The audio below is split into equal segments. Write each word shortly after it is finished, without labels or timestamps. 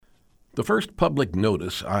The first public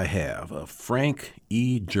notice I have of Frank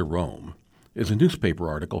E. Jerome is a newspaper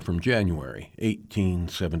article from January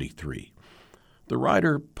 1873. The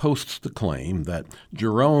writer posts the claim that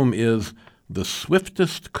Jerome is the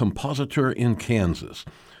swiftest compositor in Kansas,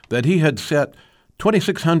 that he had set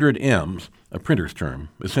 2,600 M's, a printer's term,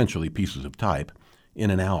 essentially pieces of type,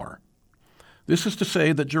 in an hour. This is to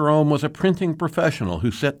say that Jerome was a printing professional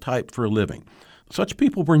who set type for a living. Such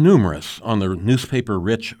people were numerous on the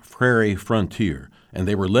newspaper-rich prairie frontier, and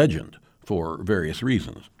they were legend for various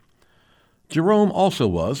reasons. Jerome also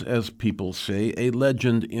was, as people say, a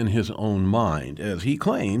legend in his own mind, as he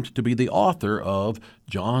claimed to be the author of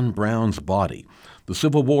John Brown's Body, the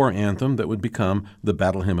Civil War anthem that would become the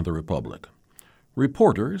Battle Hymn of the Republic.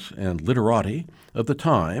 Reporters and literati of the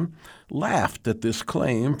time laughed at this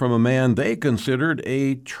claim from a man they considered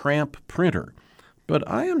a tramp printer. But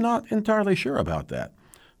I am not entirely sure about that.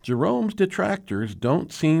 Jerome's detractors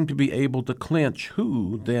don't seem to be able to clinch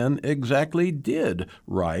who then exactly did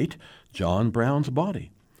write John Brown's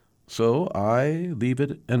Body. So I leave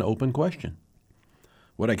it an open question.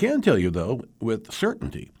 What I can tell you, though, with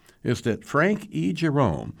certainty, is that Frank E.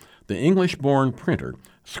 Jerome, the English-born printer,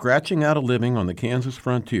 scratching out a living on the Kansas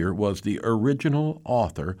frontier, was the original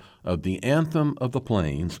author of the Anthem of the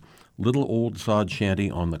Plains, Little Old Sod Shanty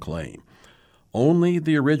on the Claim. Only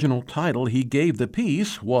the original title he gave the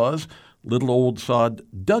piece was Little Old Sod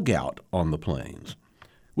Dugout on the Plains,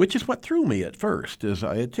 which is what threw me at first as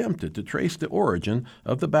I attempted to trace the origin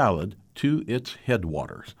of the ballad to its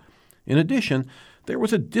headwaters. In addition, there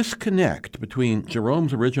was a disconnect between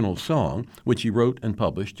Jerome's original song, which he wrote and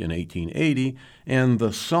published in 1880, and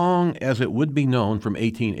the song as it would be known from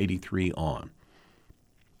 1883 on.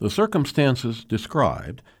 The circumstances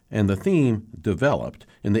described and the theme developed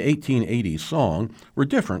in the 1880 song were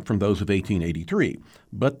different from those of 1883,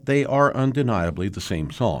 but they are undeniably the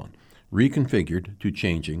same song, reconfigured to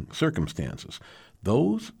changing circumstances.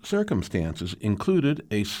 Those circumstances included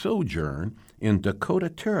a sojourn in Dakota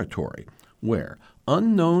Territory, where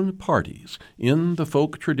unknown parties in the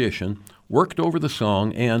folk tradition worked over the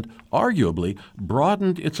song and arguably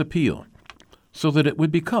broadened its appeal so that it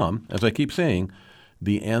would become, as I keep saying,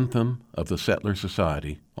 the anthem of the settler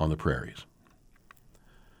society on the prairies.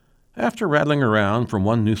 After rattling around from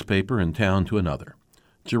one newspaper in town to another,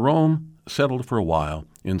 Jerome settled for a while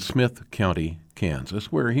in Smith County,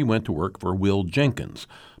 Kansas, where he went to work for Will Jenkins,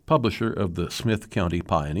 publisher of the Smith County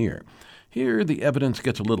Pioneer. Here the evidence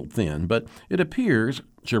gets a little thin, but it appears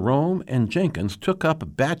Jerome and Jenkins took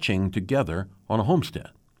up batching together on a homestead.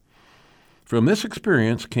 From this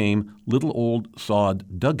experience came Little Old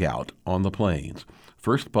Sod Dugout on the Plains,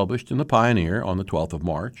 first published in the Pioneer on the 12th of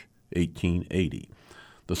March, 1880.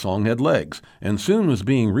 The song had legs and soon was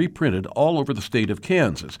being reprinted all over the state of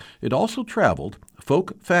Kansas. It also traveled,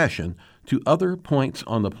 folk fashion, to other points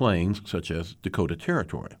on the plains, such as Dakota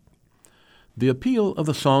Territory. The appeal of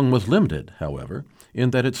the song was limited, however, in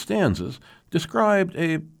that its stanzas described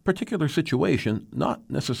a particular situation not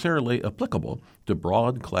necessarily applicable to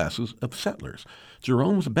broad classes of settlers.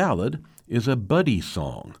 Jerome's ballad is a buddy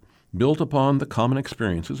song, built upon the common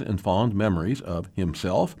experiences and fond memories of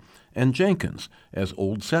himself and Jenkins as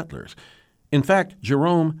old settlers. In fact,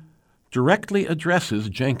 Jerome directly addresses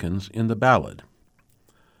Jenkins in the ballad.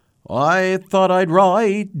 "I thought I'd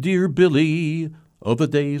write, dear Billy, of the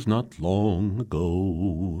days not long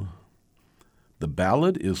ago." The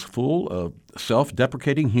ballad is full of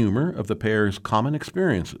self-deprecating humor of the pair's common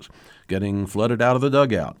experiences, getting flooded out of the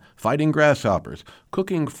dugout, fighting grasshoppers,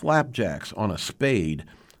 cooking flapjacks on a spade,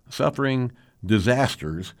 suffering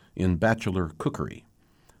disasters in bachelor cookery.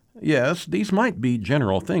 Yes, these might be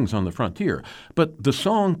general things on the frontier, but the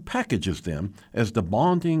song packages them as the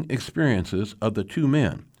bonding experiences of the two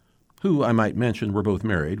men, who, I might mention, were both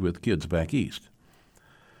married with kids back east.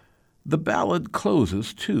 The ballad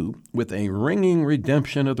closes, too, with a ringing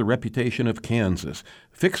redemption of the reputation of Kansas,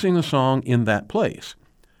 fixing the song in that place.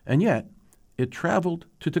 And yet, it traveled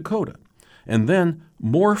to Dakota, and then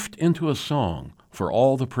morphed into a song for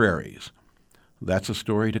all the prairies. That's a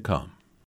story to come.